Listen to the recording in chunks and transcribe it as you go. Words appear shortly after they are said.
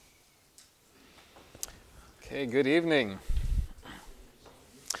Okay, good evening.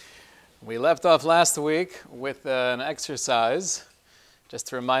 We left off last week with an exercise, just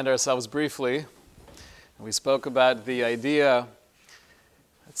to remind ourselves briefly. We spoke about the idea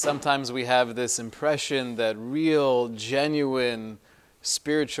that sometimes we have this impression that real, genuine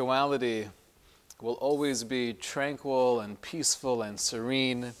spirituality will always be tranquil and peaceful and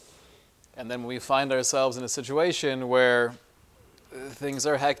serene. And then we find ourselves in a situation where things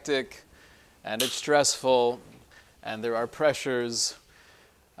are hectic, and it's stressful, and there are pressures.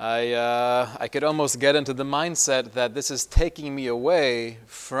 I could almost get into the mindset that this is taking me away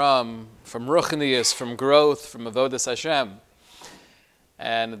from ruchnius, from growth, from avodas Hashem.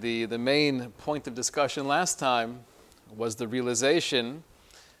 And the main point of discussion last time was the realization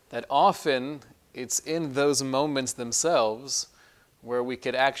that often it's in those moments themselves where we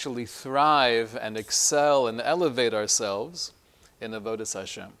could actually thrive and excel and elevate ourselves in avodas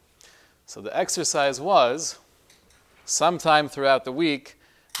Hashem. So the exercise was, sometime throughout the week,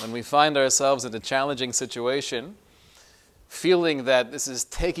 when we find ourselves in a challenging situation, feeling that this is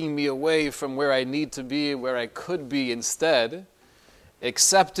taking me away from where I need to be, where I could be instead,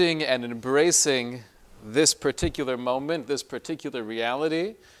 accepting and embracing this particular moment, this particular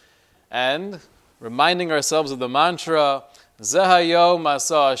reality, and reminding ourselves of the mantra, Zehayom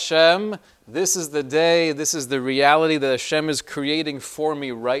Asa Hashem, this is the day, this is the reality that Hashem is creating for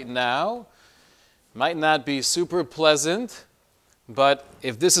me right now. Might not be super pleasant, but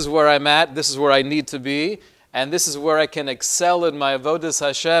if this is where I'm at, this is where I need to be, and this is where I can excel in my avodas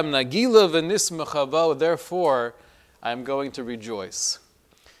Hashem, Nagila v'nismechavo, therefore I'm going to rejoice.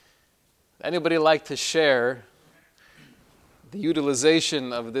 Anybody like to share the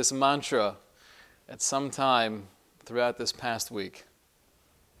utilization of this mantra at some time throughout this past week?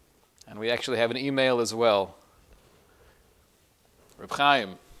 And we actually have an email as well. Reb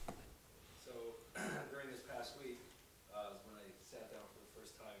Chaim. So during this past week, when I sat down for the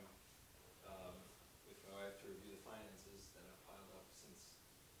first time with my wife to review the finances that have piled up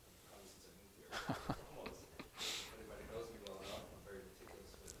probably since I moved here. Almost. If anybody knows me well enough, I'm very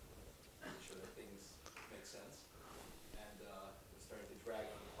meticulous with making sure that things make sense. And it was starting to drag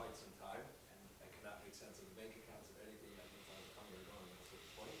on quite some time, and I could not make sense of the bank accounts of anything. I didn't know if I was coming or going at a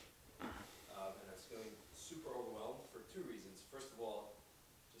certain point. And I was feeling super overwhelmed for two reasons. First of all,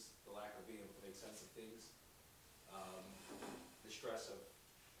 just the lack of being able to make sense of things. The stress of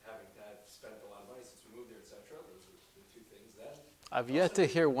having to have spent a lot of money since we moved here, etc. Those are the two things then. I've yet to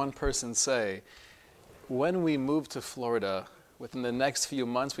hear one person say, when we moved to Florida, within the next few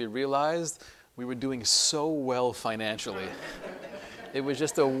months, we realized we were doing so well financially. It was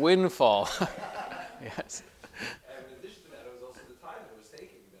just a windfall. Yes. And in addition to that, it was also the time it was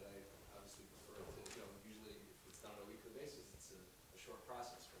taking that I obviously prefer to, usually if it's done on a weekly basis, it's a short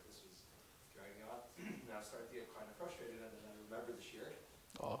process, but this was dragging on. And I was starting to get kind of frustrated, and then I remembered the shir.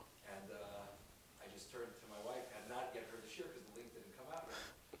 Oh. And I just turned to my wife, had not yet heard the shir because the link didn't come out yet.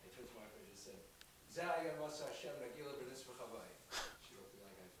 I turned to my wife and just said, Zayam Asa Hashem Nagila B'nis V'chavai. She looked at me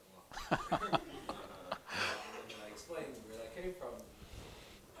like I fell off. And I explained where that came from.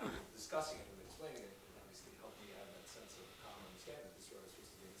 Discussing it and explaining it, and obviously helped me have that sense of common understanding that this is where I was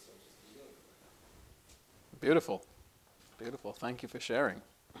supposed to be, and this is what I was supposed to be dealing with right now. Beautiful. Beautiful. Thank you for sharing.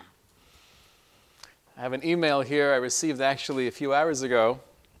 I have an email here I received actually a few hours ago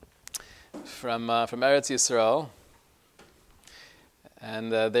from Eretz Yisrael.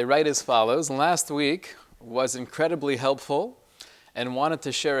 And they write as follows. Last week was incredibly helpful and wanted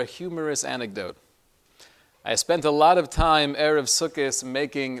to share a humorous anecdote. I spent a lot of time Erev Sukkot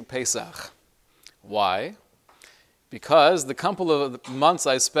making Pesach. Why? Because the couple of months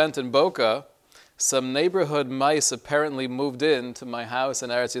I spent in Boca, some neighborhood mice apparently moved into my house in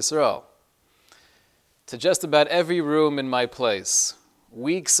Eretz Yisrael. To just about every room in my place.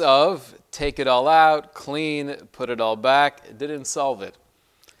 Weeks of take it all out, clean, put it all back. It didn't solve it.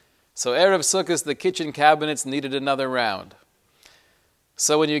 So Erev Sukkot, the kitchen cabinets needed another round.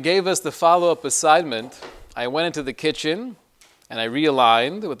 So when you gave us the follow-up assignment, I went into the kitchen and I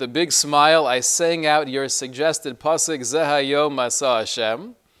realigned. With a big smile, I sang out your suggested pasuk, Zehayom Asa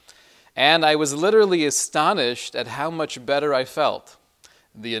Hashem, and I was literally astonished at how much better I felt.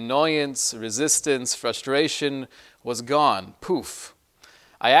 The annoyance, resistance, frustration was gone. Poof.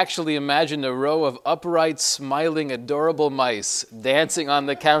 I actually imagined a row of upright, smiling, adorable mice dancing on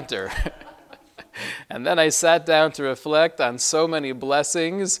the counter. And then I sat down to reflect on so many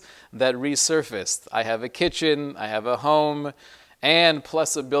blessings that resurfaced. I have a kitchen, I have a home, and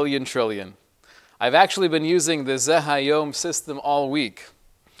plus a billion trillion. I've actually been using the Zehayom system all week.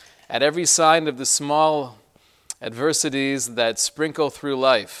 At every sign of the small adversities that sprinkle through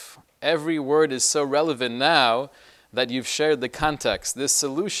life, Every word is so relevant now that you've shared the context. This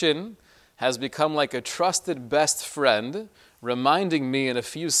solution has become like a trusted best friend, reminding me in a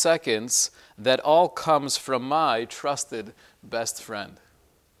few seconds that all comes from my trusted best friend.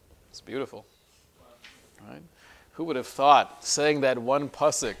 It's beautiful. Right? Who would have thought saying that one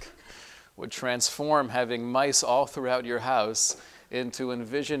pasuk would transform having mice all throughout your house into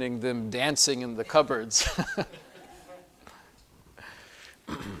envisioning them dancing in the cupboards?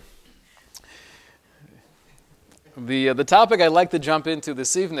 The topic I'd like to jump into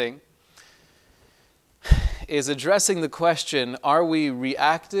this evening is addressing the question, are we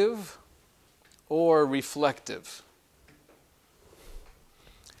reactive or reflective?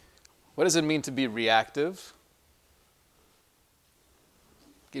 What does it mean to be reactive?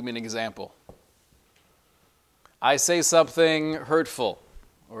 Give me an example. I say something hurtful,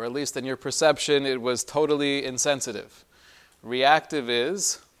 or at least in your perception it was totally insensitive. Reactive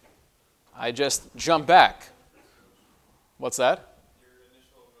is, I just jump back. What's that?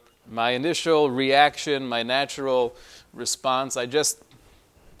 My initial reaction, my natural response, I just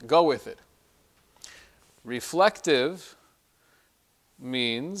go with it. Reflective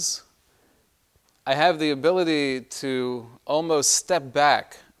means I have the ability to almost step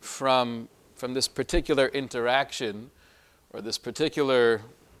back from this particular interaction or this particular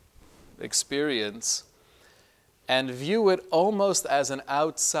experience and view it almost as an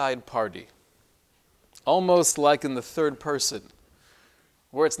outside party, almost like in the third person,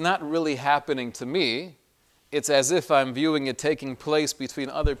 where it's not really happening to me. It's as if I'm viewing it taking place between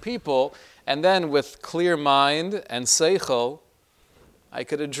other people, and then with clear mind and seichel, I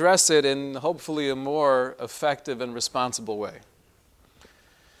could address it in hopefully a more effective and responsible way.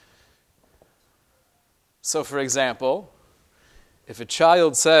 So, for example, if a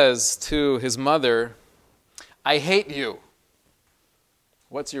child says to his mother, "I hate you,"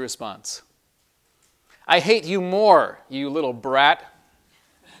 what's your response? "I hate you more, you little brat."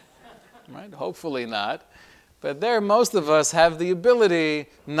 Right? Hopefully not. But there, most of us have the ability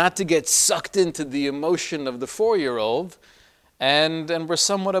not to get sucked into the emotion of the 4-year-old, and we're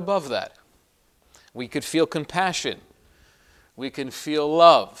somewhat above that. We could feel compassion. We can feel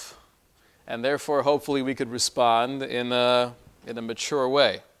love. And therefore, hopefully, we could respond in a mature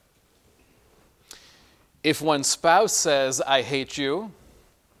way. If one's spouse says, "I hate you,"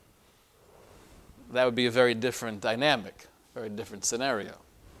 that would be a very different dynamic, very different scenario.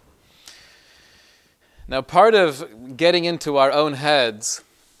 Now, part of getting into our own heads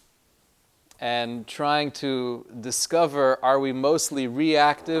and trying to discover, are we mostly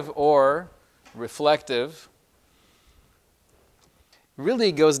reactive or reflective,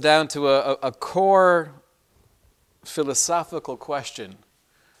 really goes down to a core philosophical question,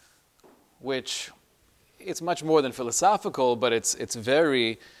 which it's much more than philosophical, but it's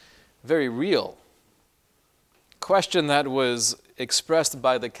very, very real. Question that was expressed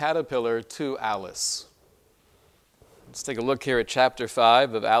by the caterpillar to Alice. Let's take a look here at chapter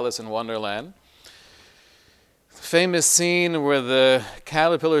 5 of Alice in Wonderland. Famous scene where the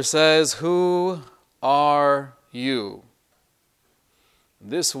caterpillar says, "Who are you?"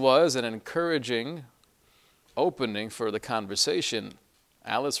 This was an encouraging opening for the conversation.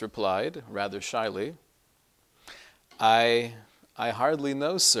 Alice replied, rather shyly, I hardly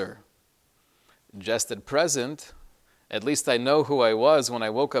know, sir. Just at present, at least I know who I was when I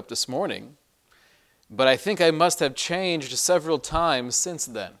woke up this morning, but I think I must have changed several times since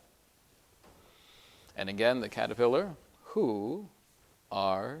then." And again, the caterpillar, "Who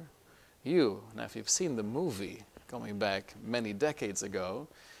are you?" Now, if you've seen the movie going back many decades ago,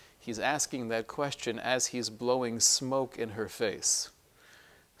 he's asking that question as he's blowing smoke in her face.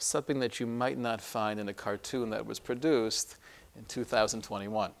 Something that you might not find in a cartoon that was produced in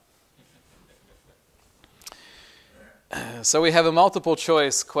 2021. So we have a multiple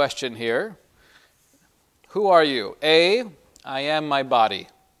choice question here. Who are you? A, I am my body.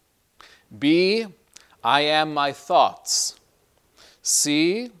 B, I am my thoughts.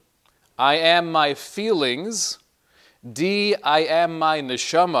 C, I am my feelings. D, I am my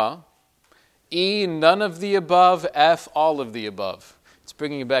neshama. E, none of the above. F, all of the above. It's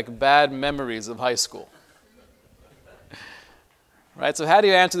bringing back bad memories of high school. Right, so how do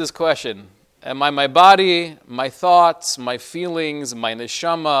you answer this question? Am I my body, my thoughts, my feelings, my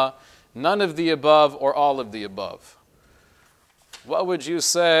neshama, none of the above, or all of the above? What would you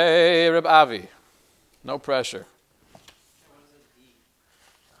say, Reb Avi? No pressure.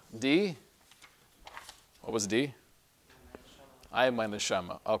 D? What was D? I am my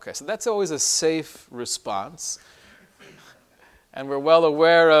neshama. Okay, so that's always a safe response. And we're well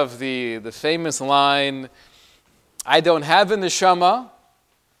aware of the famous line, I don't have a neshama,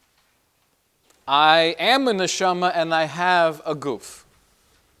 I am a neshama and I have a guf.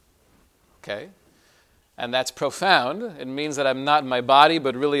 Okay? And that's profound. It means that I'm not my body,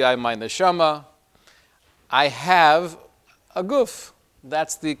 but really I'm my neshama. I have a guf.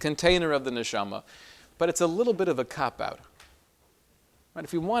 That's the container of the neshama. But it's a little bit of a cop-out. Right?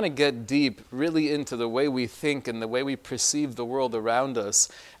 If you want to get deep, really into the way we think and the way we perceive the world around us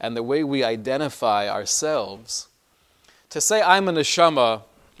and the way we identify ourselves, to say I'm a neshama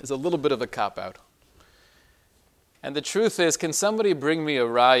is a little bit of a cop-out. And the truth is, can somebody bring me a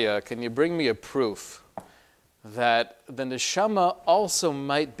raya, can you bring me a proof that the neshama also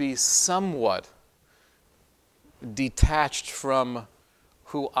might be somewhat detached from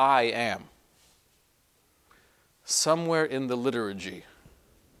who I am? Somewhere in the liturgy.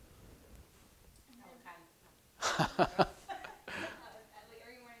 Are you wanting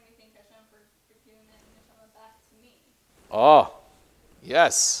to thank Hashem for giving that neshama back to me? Oh,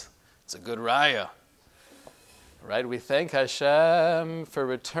 yes. It's a good raya. Right? We thank Hashem for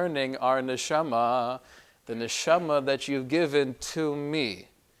returning our neshama, the neshama that you've given to me.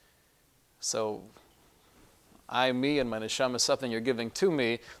 So, I, me, and my neshama is something you're giving to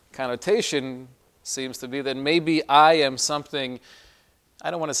me. Connotation seems to be that maybe I am something, I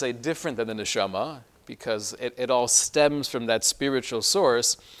don't want to say different than the neshama, because it all stems from that spiritual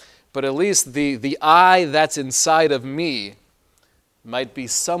source, but at least the I that's inside of me might be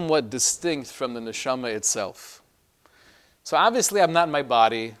somewhat distinct from the neshama itself. So obviously I'm not my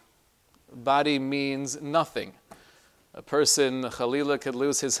body. Body means nothing. A person, Khalila, could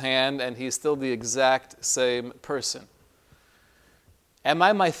lose his hand and he's still the exact same person. Am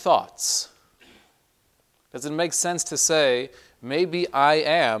I my thoughts? Does it make sense to say, maybe I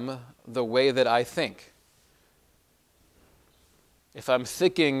am the way that I think? If I'm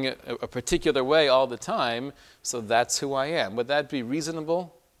thinking a particular way all the time, so that's who I am. Would that be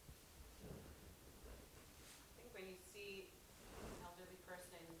reasonable? I think when you see an elderly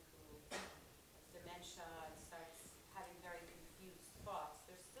person who has dementia and starts having very confused thoughts,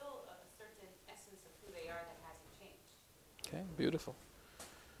 there's still a certain essence of who they are that hasn't changed. Okay, beautiful.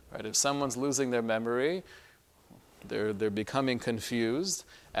 Right, if someone's losing their memory, they're becoming confused,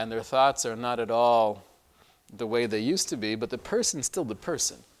 and their thoughts are not at all the way they used to be, but the person's still the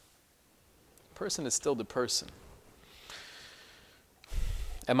person. The person is still the person.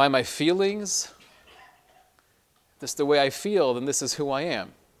 Am I my feelings? If this is the way I feel, then this is who I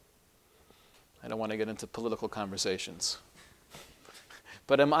am. I don't want to get into political conversations.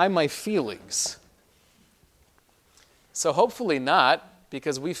 But am I my feelings? So hopefully not,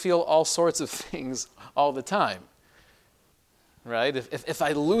 because we feel all sorts of things all the time. Right? If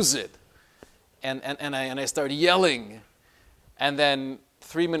I lose it, and I start yelling, and then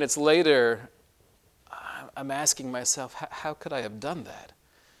 3 minutes later, I'm asking myself, how could I have done that?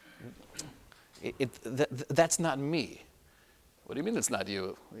 That's not me. What do you mean it's not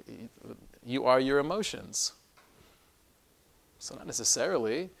you? You are your emotions. So not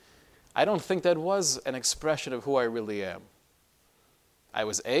necessarily. I don't think that was an expression of who I really am. I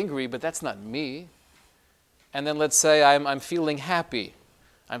was angry, but that's not me. And then let's say I'm feeling happy.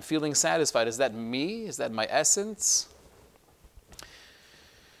 I'm feeling satisfied. Is that me? Is that my essence?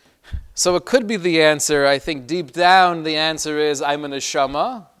 So it could be the answer. I think deep down the answer is I'm a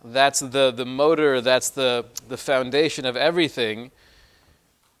neshama. That's the motor, that's the foundation of everything.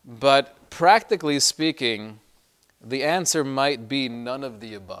 But practically speaking, the answer might be none of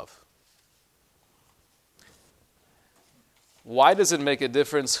the above. Why does it make a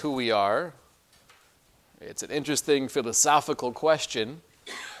difference who we are? It's an interesting philosophical question.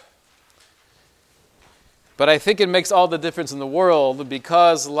 But I think it makes all the difference in the world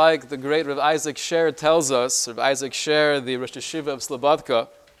because, like the great Rav Isaac Sher tells us, Rav Isaac Sher, the Rosh Hashiva of Slobodka,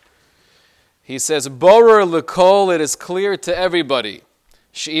 he says, Borer lekol, it is clear to everybody.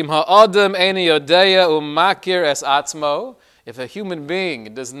 She'im ha'adam eini yodeya u'makir es atzmo. If a human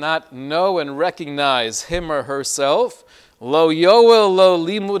being does not know and recognize him or herself, lo yoel lo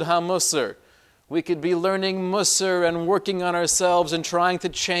limud hamusar. We could be learning musar and working on ourselves and trying to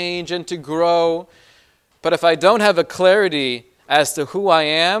change and to grow. But if I don't have a clarity as to who I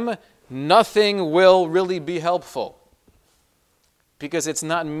am, nothing will really be helpful. Because it's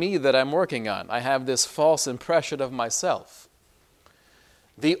not me that I'm working on. I have this false impression of myself.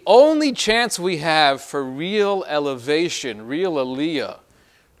 The only chance we have for real elevation, real aliyah,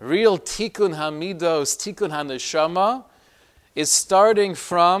 real tikkun hamidos, tikkun haneshama, is starting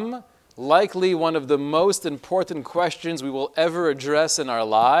from likely one of the most important questions we will ever address in our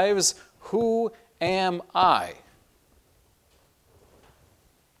lives: who am I?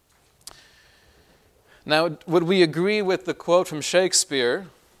 Now, would we agree with the quote from Shakespeare,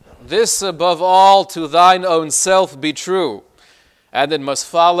 This above all to thine own self be true. And it must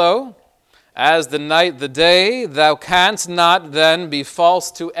follow, as the night the day, thou canst not then be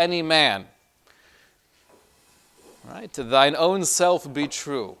false to any man. Right? To thine own self be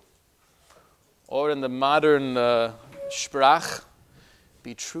true. Or in the modern Sprach,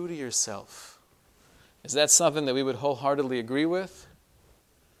 be true to yourself. Is that something that we would wholeheartedly agree with?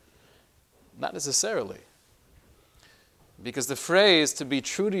 Not necessarily. Because the phrase to be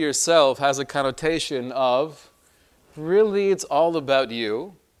true to yourself has a connotation of really it's all about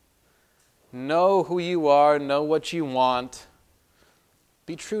you. Know who you are, know what you want.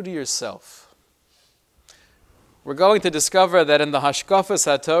 Be true to yourself. We're going to discover that in the Hashkafas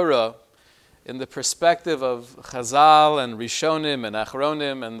HaTorah, in the perspective of Chazal and Rishonim and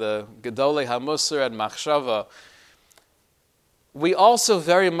Achronim and the Gedolei HaMusar and Machshava, we also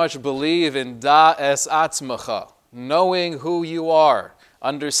very much believe in Da Es Atzmacha, knowing who you are,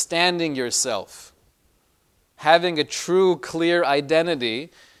 understanding yourself, having a true, clear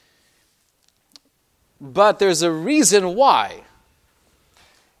identity. But there's a reason why.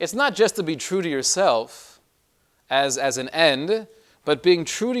 It's not just to be true to yourself as an end, but being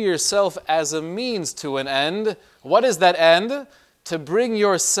true to yourself as a means to an end. What is that end? To bring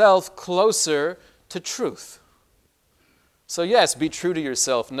yourself closer to truth. So yes, be true to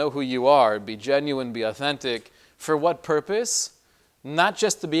yourself, know who you are, be genuine, be authentic. For what purpose? Not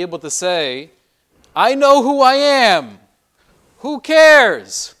just to be able to say, I know who I am. Who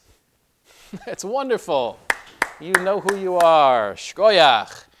cares? It's wonderful. You know who you are.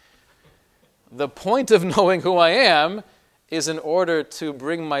 Shkoyach. The point of knowing who I am is in order to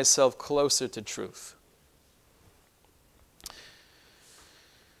bring myself closer to truth.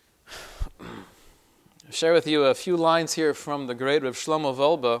 I'll share with you a few lines here from the great Rav Shlomo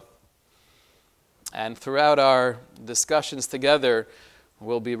Wolbe, and throughout our discussions together,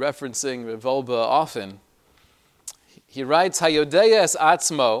 we'll be referencing Rav Wolbe often. He writes, Hayodeya es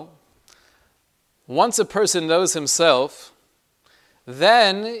atzmo, once a person knows himself,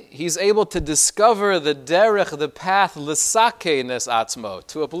 then he's able to discover the derech, the path, l'sakeh nes atzmo,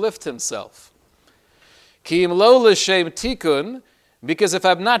 to uplift himself. Ki im lo l'shem tikun, because if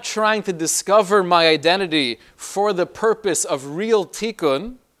I'm not trying to discover my identity for the purpose of real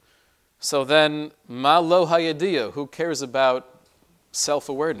tikkun, so then ma lo hayediyah, who cares about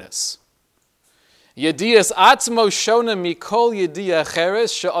self-awareness? Yediyas atzmo shona mikol yediyah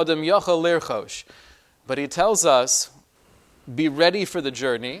cheres she'adam yachal lirchosh. But he tells us, be ready for the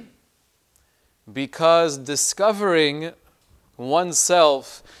journey, because discovering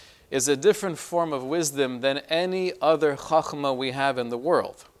oneself is a different form of wisdom than any other chachma we have in the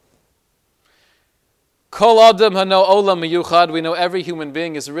world. Kol adam hano olam miyuchad, we know every human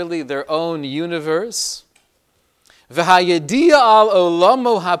being is really their own universe. V'hayediyah al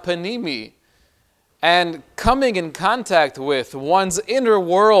olamo hapanimi, and coming in contact with one's inner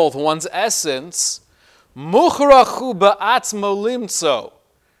world, one's essence, muchrachu ba'atzmo limtzo.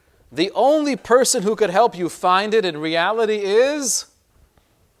 The only person who could help you find it in reality is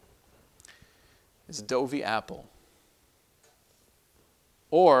Dovi Apple.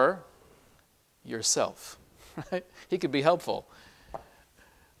 Or yourself. Right? He could be helpful.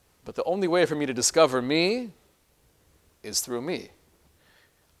 But the only way for me to discover me is through me.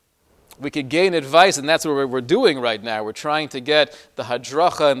 We could gain advice, and that's what we're doing right now. We're trying to get the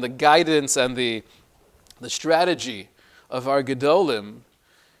hadracha and the guidance and the strategy of our gedolim.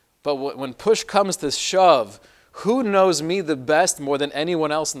 But when push comes to shove, who knows me the best more than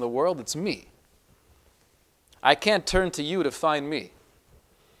anyone else in the world? It's me. I can't turn to you to find me.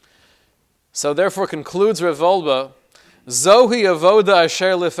 So therefore concludes Rav Wolbe, Zohi avoda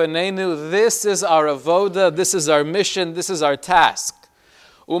asher lefanenu, this is our avoda, this is our mission, this is our task.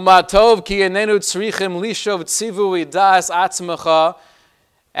 Umatov ki enenu tzrichim lishov tzivui das atzmecha.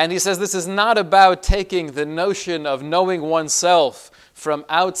 And he says this is not about taking the notion of knowing oneself from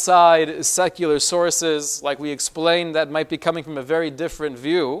outside secular sources, like we explained, that might be coming from a very different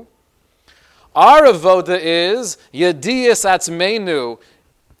view. Our avoda is yediyas atzmeinu,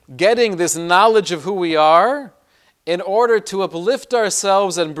 getting this knowledge of who we are in order to uplift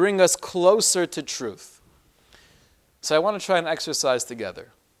ourselves and bring us closer to truth. So I want to try an exercise together.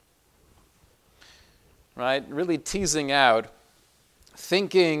 Right? Really teasing out,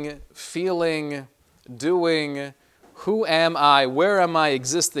 thinking, feeling, doing, who am I, where am I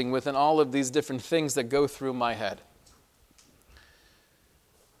existing within all of these different things that go through my head.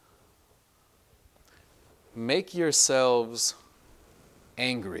 Make yourselves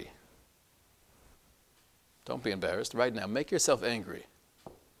angry. Don't be embarrassed. Right now, make yourself angry.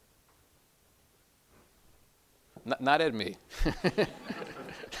 Not at me.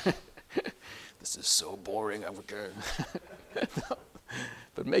 this is so boring. No.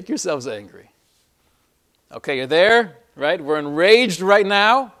 But make yourselves angry. Okay, you're there, right? We're enraged right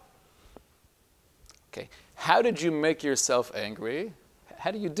now. Okay, how did you make yourself angry?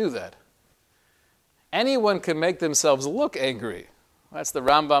 How do you do that? Anyone can make themselves look angry. That's the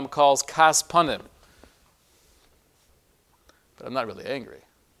Rambam calls kas panim. But I'm not really angry.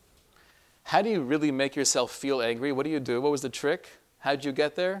 How do you really make yourself feel angry? What do you do? What was the trick? How did you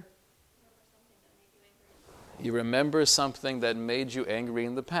get there? You remember something that made you angry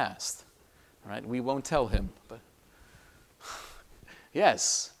in the past. Right? We won't tell him, but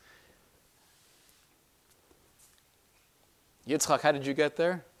yes. Yitzchak, how did you get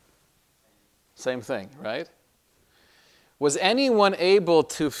there? Same thing, right? Was anyone able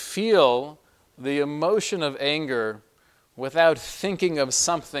to feel the emotion of anger without thinking of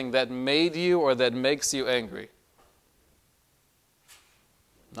something that made you or that makes you angry?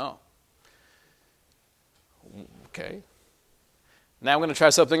 No. Okay. Now I'm going to try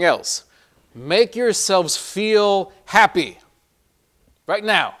something else. Make yourselves feel happy. Right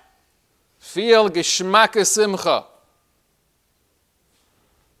now. Feel geschmack simcha.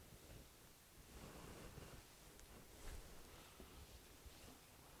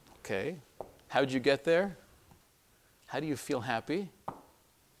 Okay. How'd you get there? How do you feel happy?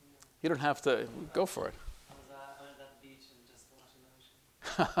 You don't have to go for it. I went at the beach and just watching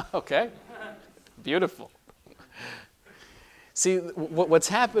the ocean. Okay. Beautiful. See, what's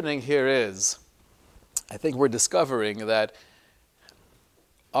happening here is, I think we're discovering that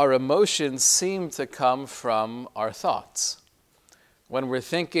our emotions seem to come from our thoughts. When we're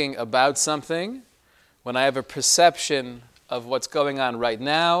thinking about something, when I have a perception of what's going on right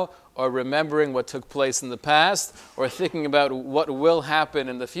now, or remembering what took place in the past, or thinking about what will happen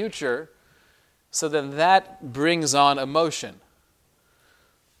in the future, so then that brings on emotion.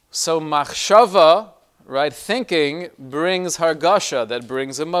 So machshava, right, thinking brings hargasha, that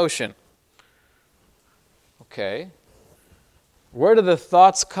brings emotion. Okay. Where do the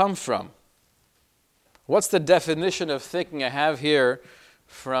thoughts come from? What's the definition of thinking I have here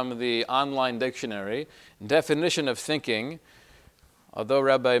from the online dictionary? Definition of thinking, although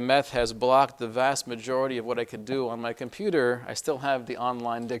Rabbi Meth has blocked the vast majority of what I could do on my computer, I still have the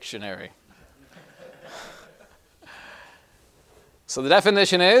online dictionary. So the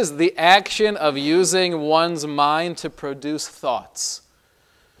definition is the action of using one's mind to produce thoughts.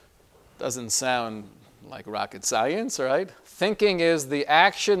 Doesn't sound like rocket science, right? Thinking is the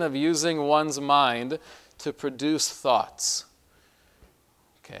action of using one's mind to produce thoughts.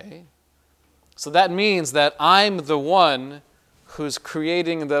 Okay. So that means that I'm the one who's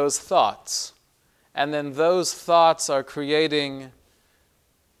creating those thoughts. And then those thoughts are creating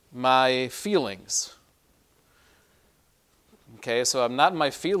my feelings. Okay, so I'm not my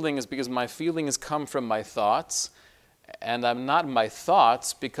feelings because my feelings come from my thoughts. And I'm not my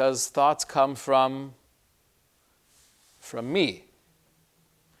thoughts because thoughts come from me.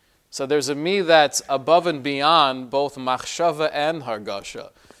 So there's a me that's above and beyond both machshava and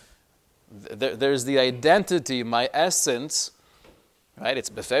hargasha. There's the identity, my essence, right? It's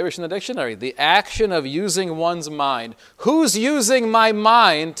beferish in the dictionary. The action of using one's mind. Who's using my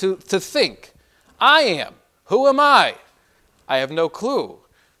mind to think? I am. Who am I? I have no clue.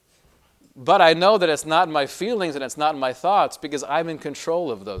 But I know that it's not my feelings and it's not my thoughts because I'm in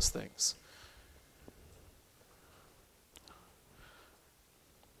control of those things.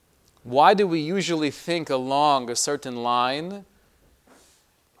 Why do we usually think along a certain line?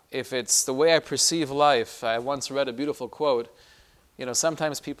 If it's the way I perceive life, I once read a beautiful quote.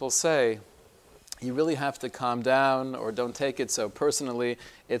 Sometimes people say, you really have to calm down or don't take it so personally.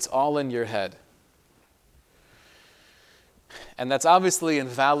 It's all in your head. And that's obviously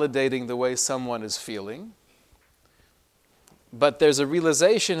invalidating the way someone is feeling. But there's a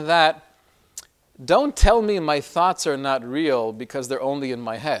realization that don't tell me my thoughts are not real because they're only in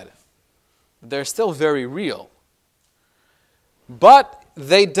my head. They're still very real. But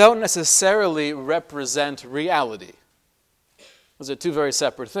they don't necessarily represent reality. Those are two very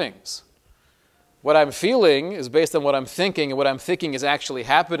separate things. What I'm feeling is based on what I'm thinking, and what I'm thinking is actually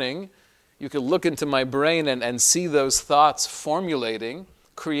happening. You can look into my brain and see those thoughts formulating,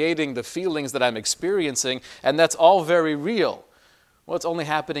 creating the feelings that I'm experiencing, and that's all very real. Well, it's only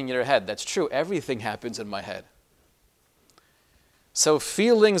happening in your head. That's true. Everything happens in my head. So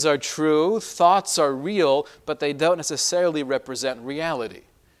feelings are true, thoughts are real, but they don't necessarily represent reality.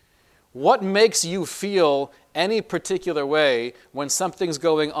 What makes you feel any particular way when something's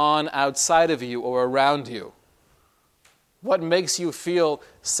going on outside of you or around you? What makes you feel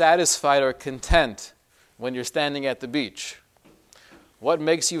satisfied or content when you're standing at the beach? What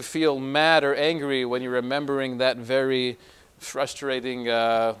makes you feel mad or angry when you're remembering that very frustrating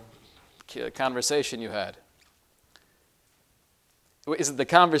conversation you had? Is it the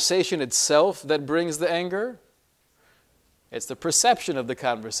conversation itself that brings the anger? It's the perception of the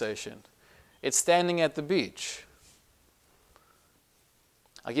conversation. It's standing at the beach.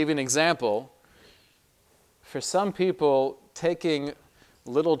 I'll give you an example. For some people, taking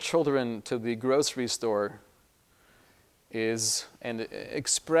little children to the grocery store is an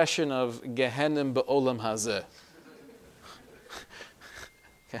expression of Gehenim Ba'olam Hazeh.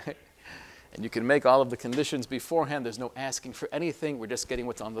 Okay? And you can make all of the conditions beforehand. There's no asking for anything. We're just getting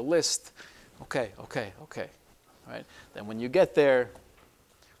what's on the list. Okay. Right? Then when you get there,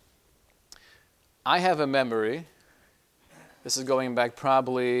 I have a memory. This is going back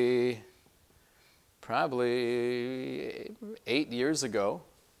probably 8 years ago.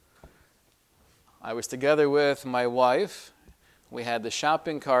 I was together with my wife. We had the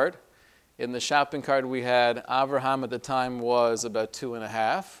shopping cart. In the shopping cart, we had Avraham, at the time was about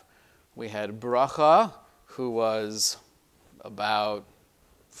 2.5. We had Bracha, who was about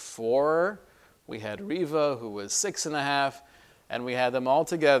 4. We had Riva, who was 6.5. And we had them all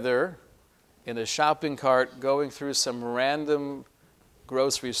together in a shopping cart going through some random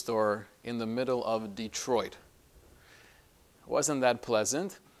grocery store in the middle of Detroit. It wasn't that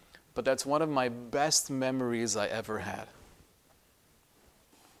pleasant, but that's one of my best memories I ever had.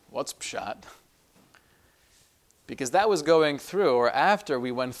 What's pshat? Because that was going through, or after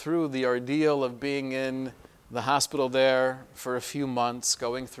we went through the ordeal of being in the hospital there for a few months,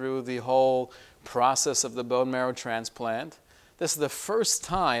 going through the whole process of the bone marrow transplant. This is the first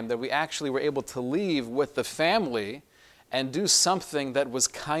time that we actually were able to leave with the family and do something that was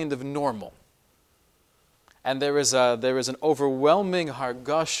kind of normal. And there is an overwhelming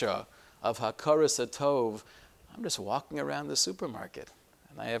hargasha of hakaras hatov. I'm just walking around the supermarket,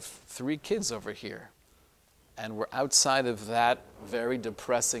 and I have 3 kids over here. And we're outside of that very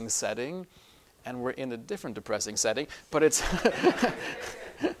depressing setting, and we're in a different depressing setting, but it's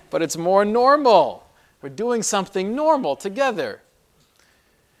but it's more normal. We're doing something normal together.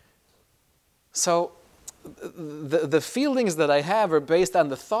 So the feelings that I have are based on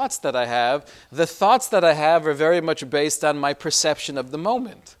the thoughts that I have. The thoughts that I have are very much based on my perception of the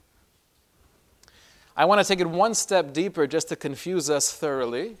moment. I want to take it one step deeper just to confuse us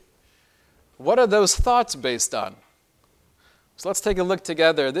thoroughly. What are those thoughts based on? So let's take a look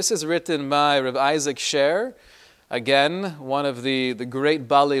together. This is written by Rav Isaac Sher, again, one of the great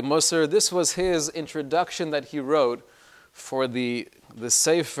Bali Musar. This was his introduction that he wrote for the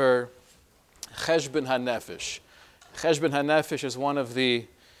Sefer Cheshbon HaNefesh. Cheshbon HaNefesh is one of the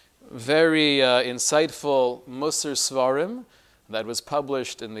very insightful Musar Svarim that was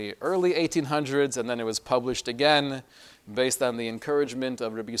published in the early 1800s, and then it was published again based on the encouragement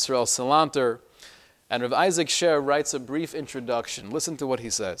of Rabbi Yisrael Salanter. And Rav Isaac Sher writes a brief introduction. Listen to what he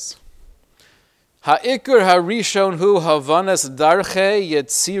says. Ha'ikr harishon hu havanas darche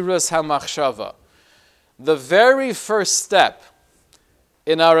yetziras hamachshava. The very first step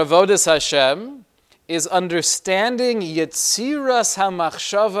in our avodas Hashem is understanding yetziras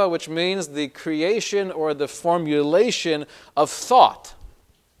hamachshava, which means the creation or the formulation of thought.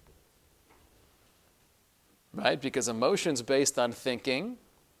 Right? Because emotion's based on thinking,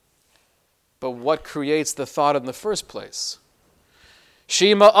 but what creates the thought in the first place?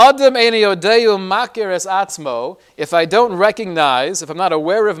 Shima adam eini yodeyu makir es atzmo. If I don't recognize, if I'm not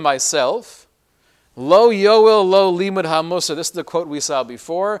aware of myself, lo yoel lo limud hamusa. This is the quote we saw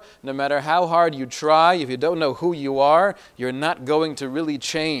before. No matter how hard you try, if you don't know who you are, you're not going to really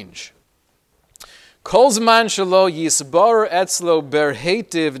change. Kol zman shelo yisbar etzlo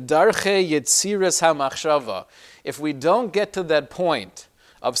berhetiv darche yetziras hamachshava. If we don't get to that point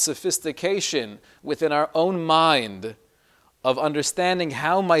of sophistication within our own mind, of understanding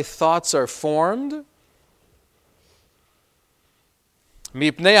how my thoughts are formed,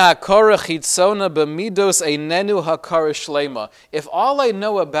 mipnei hakara chitzona b'midos einenu hakara shlema. If all I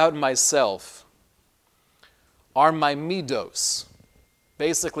know about myself are my midos,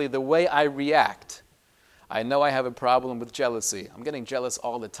 basically the way I react, I know I have a problem with jealousy. I'm getting jealous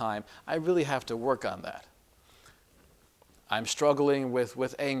all the time. I really have to work on that. I'm struggling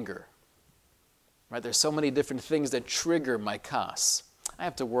with anger. Right? There's so many different things that trigger my kas. I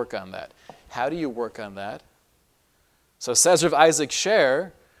have to work on that. How do you work on that? So says Rav Isaac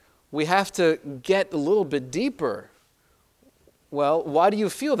Sher, we have to get a little bit deeper. Well, why do you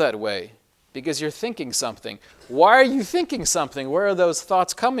feel that way? Because you're thinking something. Why are you thinking something? Where are those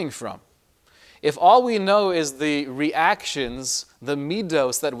thoughts coming from? If all we know is the reactions, the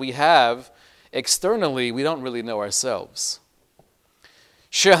midos that we have externally, we don't really know ourselves.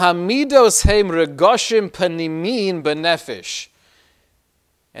 Shehamidos heim regoshim panimin benefesh.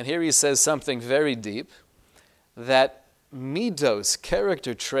 And here he says something very deep, that midos,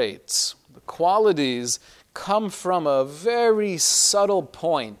 character traits, the qualities, come from a very subtle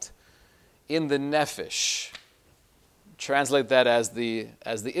point in the nefesh. Translate that as the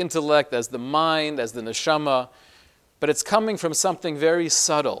intellect, as the mind, as the neshama, but it's coming from something very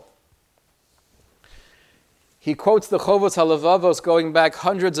subtle. He quotes the Chovos HaLevavos going back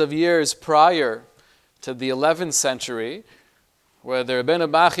hundreds of years prior to the 11th century, where the Rebbeinu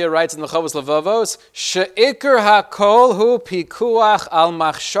Bachya writes in the Chovos HaLevavos, She'ikr hakol hu pikuach al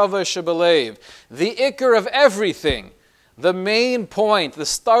machshava shebelev. The ikr of everything, the main point, the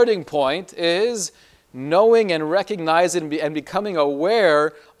starting point is knowing and recognizing and becoming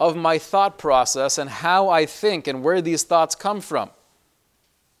aware of my thought process and how I think and where these thoughts come from.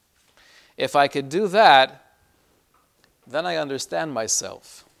 If I could do that, then I understand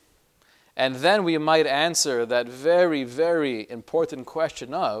myself. And then we might answer that very, very important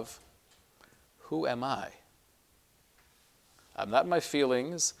question of, who am I? I'm not my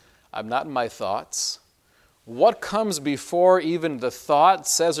feelings. I'm not my thoughts. What comes before even the thought,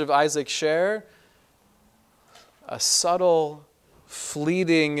 says Rav Isaac Sher? A subtle,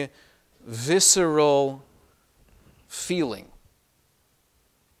 fleeting, visceral feeling.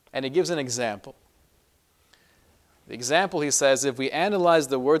 And he gives an example. The example, he says, if we analyze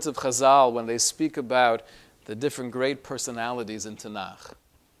the words of Chazal when they speak about the different great personalities in Tanakh,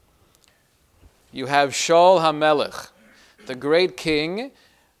 you have Shaul HaMelech, the great king,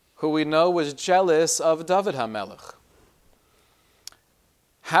 who we know was jealous of David HaMelech.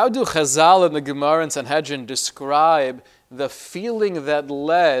 How do Chazal and the Gemara and Sanhedrin describe the feeling that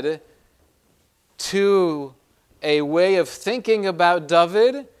led to a way of thinking about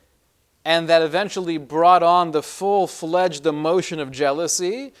David and that eventually brought on the full-fledged emotion of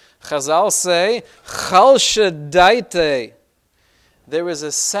jealousy? Chazal say, Chal shedaite. There was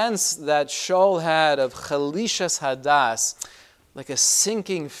a sense that Shaul had of chalishas hadas, like a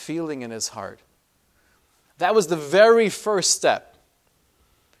sinking feeling in his heart. That was the very first step.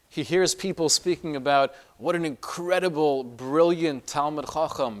 He hears people speaking about what an incredible, brilliant Talmud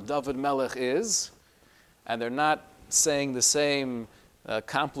Chacham David Melech is, and they're not saying the same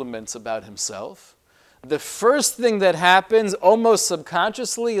compliments about himself. The first thing that happens, almost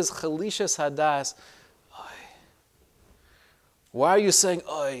subconsciously, is chalishas hadas. Oy. Why are you saying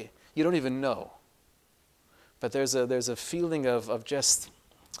oy? You don't even know. But there's a feeling of just,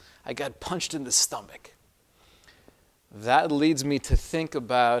 I got punched in the stomach. That leads me to think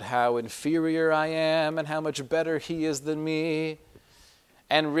about how inferior I am and how much better he is than me.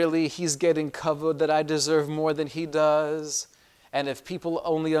 And really, he's getting kavod that I deserve more than he does. And if people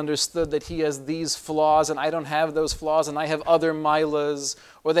only understood that he has these flaws and I don't have those flaws and I have other milas,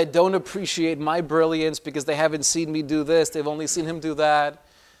 or they don't appreciate my brilliance because they haven't seen me do this, they've only seen him do that.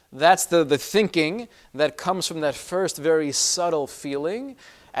 That's the thinking that comes from that first very subtle feeling.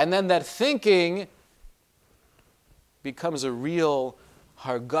 And then that thinking becomes a real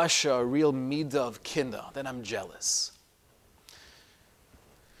hargasha, a real midah of kinda. Then I'm jealous.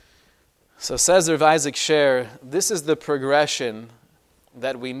 So says Rav Isaac Sher, this is the progression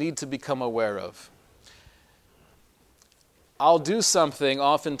that we need to become aware of. I'll do something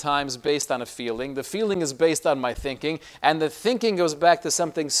oftentimes based on a feeling. The feeling is based on my thinking, and the thinking goes back to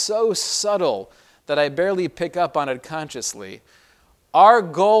something so subtle that I barely pick up on it consciously. Our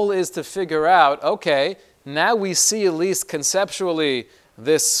goal is to figure out, okay, now we see at least conceptually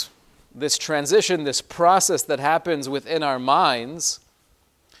this transition, this process that happens within our minds.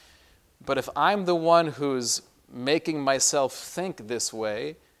 But if I'm the one who's making myself think this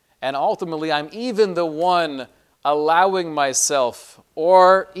way, and ultimately I'm even the one allowing myself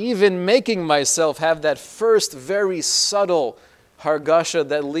or even making myself have that first very subtle hargasha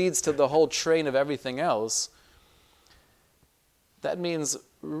that leads to the whole train of everything else, that means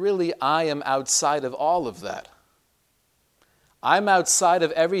really I am outside of all of that. I'm outside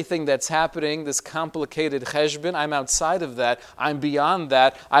of everything that's happening, this complicated cheshbon. I'm outside of that. I'm beyond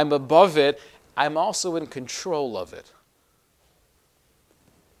that. I'm above it. I'm also in control of it.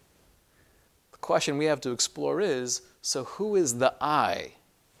 The question we have to explore is, so who is the I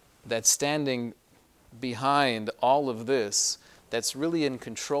that's standing behind all of this, that's really in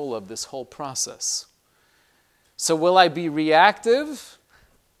control of this whole process? So will I be reactive?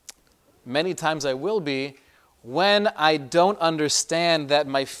 Many times I will be, when I don't understand that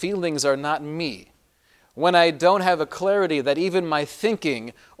my feelings are not me, when I don't have a clarity that even my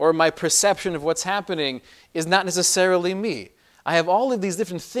thinking or my perception of what's happening is not necessarily me. I have all of these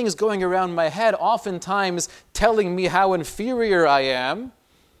different things going around my head, oftentimes telling me how inferior I am,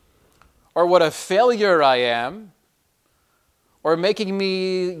 or what a failure I am, or making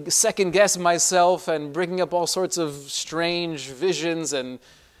me second guess myself and bringing up all sorts of strange visions and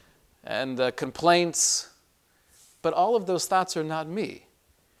complaints. But all of those thoughts are not me.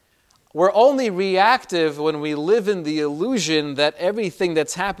 We're only reactive when we live in the illusion that everything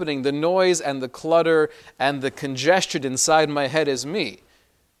that's happening, the noise and the clutter and the congestion inside my head is me.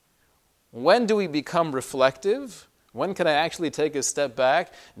 When do we become reflective? When can I actually take a step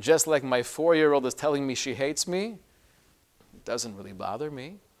back? Just like my 4-year-old is telling me she hates me, it doesn't really bother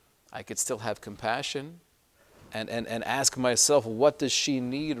me. I could still have compassion and ask myself, what does she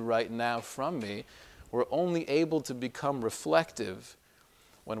need right now from me? We're only able to become reflective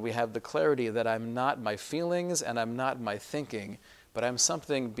when we have the clarity that I'm not my feelings and I'm not my thinking, but I'm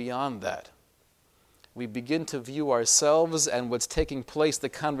something beyond that. We begin to view ourselves and what's taking place, the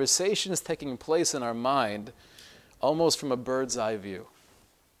conversations taking place in our mind, almost from a bird's eye view.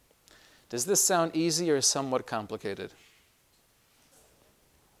 Does this sound easy or somewhat complicated?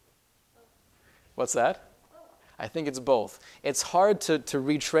 What's that? I think it's both. It's hard to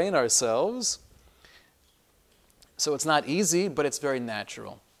retrain ourselves. So it's not easy, but it's very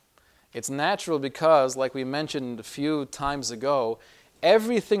natural. It's natural because, like we mentioned a few times ago,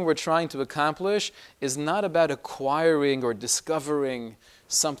 everything we're trying to accomplish is not about acquiring or discovering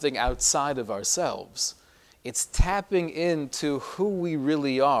something outside of ourselves. It's tapping into who we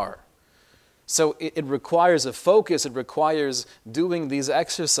really are. So it requires a focus, it requires doing these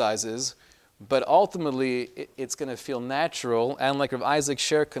exercises, but ultimately it's going to feel natural. And like Rav Isaac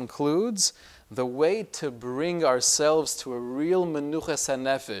Sher concludes, the way to bring ourselves to a real menuchas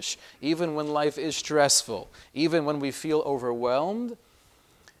hanefesh, even when life is stressful, even when we feel overwhelmed,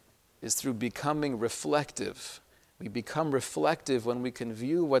 is through becoming reflective. We become reflective when we can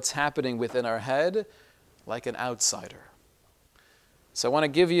view what's happening within our head like an outsider. So I want to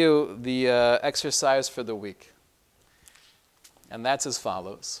give you the exercise for the week. And that's as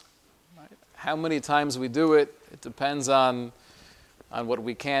follows. Right? How many times we do it, it depends on what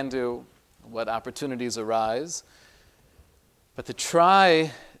we can do, what opportunities arise. But to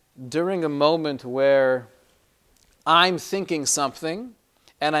try during a moment where I'm thinking something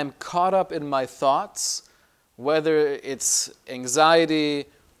and I'm caught up in my thoughts, whether it's anxiety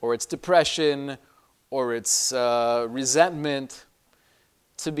or it's depression or it's resentment,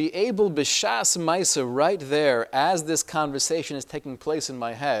 to be able, b'shas maisa, right there, as this conversation is taking place in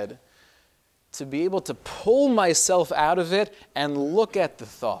my head, to be able to pull myself out of it and look at the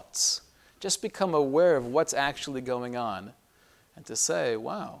thoughts. Just become aware of what's actually going on and to say,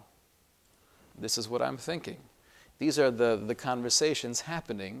 wow, this is what I'm thinking. These are the conversations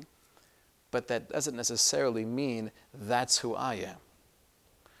happening, but that doesn't necessarily mean that's who I am.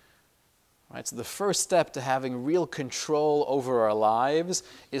 Right? So the first step to having real control over our lives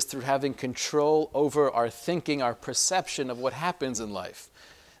is through having control over our thinking, our perception of what happens in life.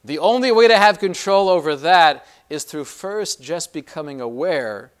 The only way to have control over that is through first just becoming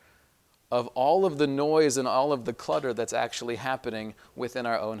aware of all of the noise and all of the clutter that's actually happening within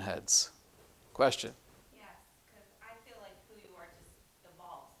our own heads. Question? Yes, because I feel like who you are just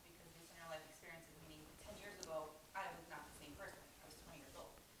evolves because based on your life experiences, meaning 10 years ago, I was not the same person. I was 20 years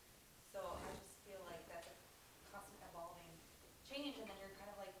old. So I just feel like that's a constant evolving change, and then you're kind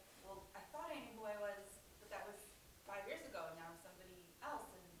of like, well, I thought I knew who I was, but that was 5 years ago, and now I'm somebody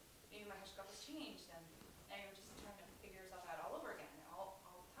else, and maybe my hashkafa has changed, and now you're just trying to figure yourself out all over again, all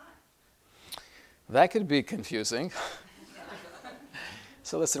the time. That could be confusing.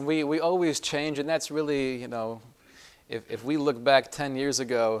 So listen, we always change, and that's really, if we look back 10 years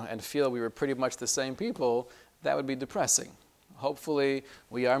ago and feel we were pretty much the same people, that would be depressing. Hopefully,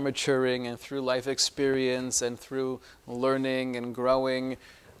 we are maturing, and through life experience and through learning and growing,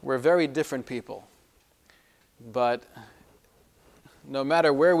 we're very different people. But no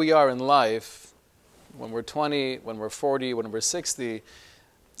matter where we are in life, when we're 20, when we're 40, when we're 60,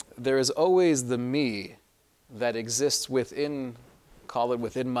 there is always the me that exists within, call it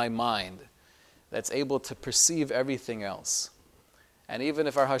within my mind, that's able to perceive everything else. And even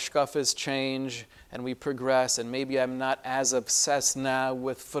if our hashkafas change and we progress, and maybe I'm not as obsessed now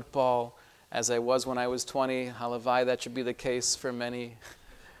with football as I was when I was 20, halavai, that should be the case for many.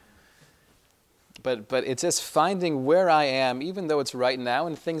 But it's just finding where I am, even though it's right now,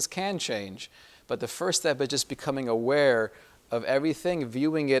 and things can change. But the first step is just becoming aware of everything,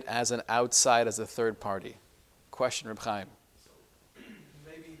 viewing it as an outside, as a third party. Question, Reb Chaim.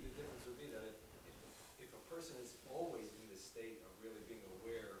 Maybe the difference would be that if a person is always in this state of really being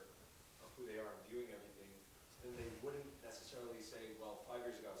aware of who they are and viewing everything, then they wouldn't necessarily say, well, 5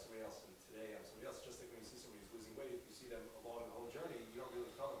 years ago I was somebody else and today I'm somebody else. Just like when you see somebody who's losing weight, if you see them along the whole journey, you don't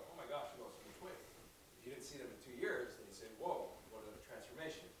really tell them, oh my gosh, you lost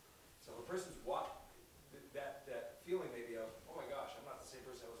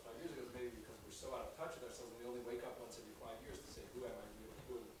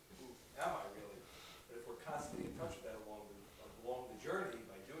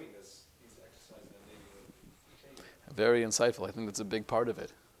Very insightful. I think that's a big part of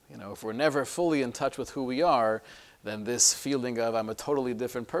it. You know, if we're never fully in touch with who we are, then this feeling of I'm a totally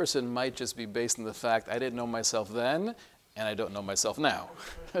different person might just be based on the fact I didn't know myself then, and I don't know myself now.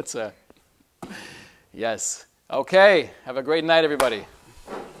 That's a yes. Okay. Have a great night, everybody.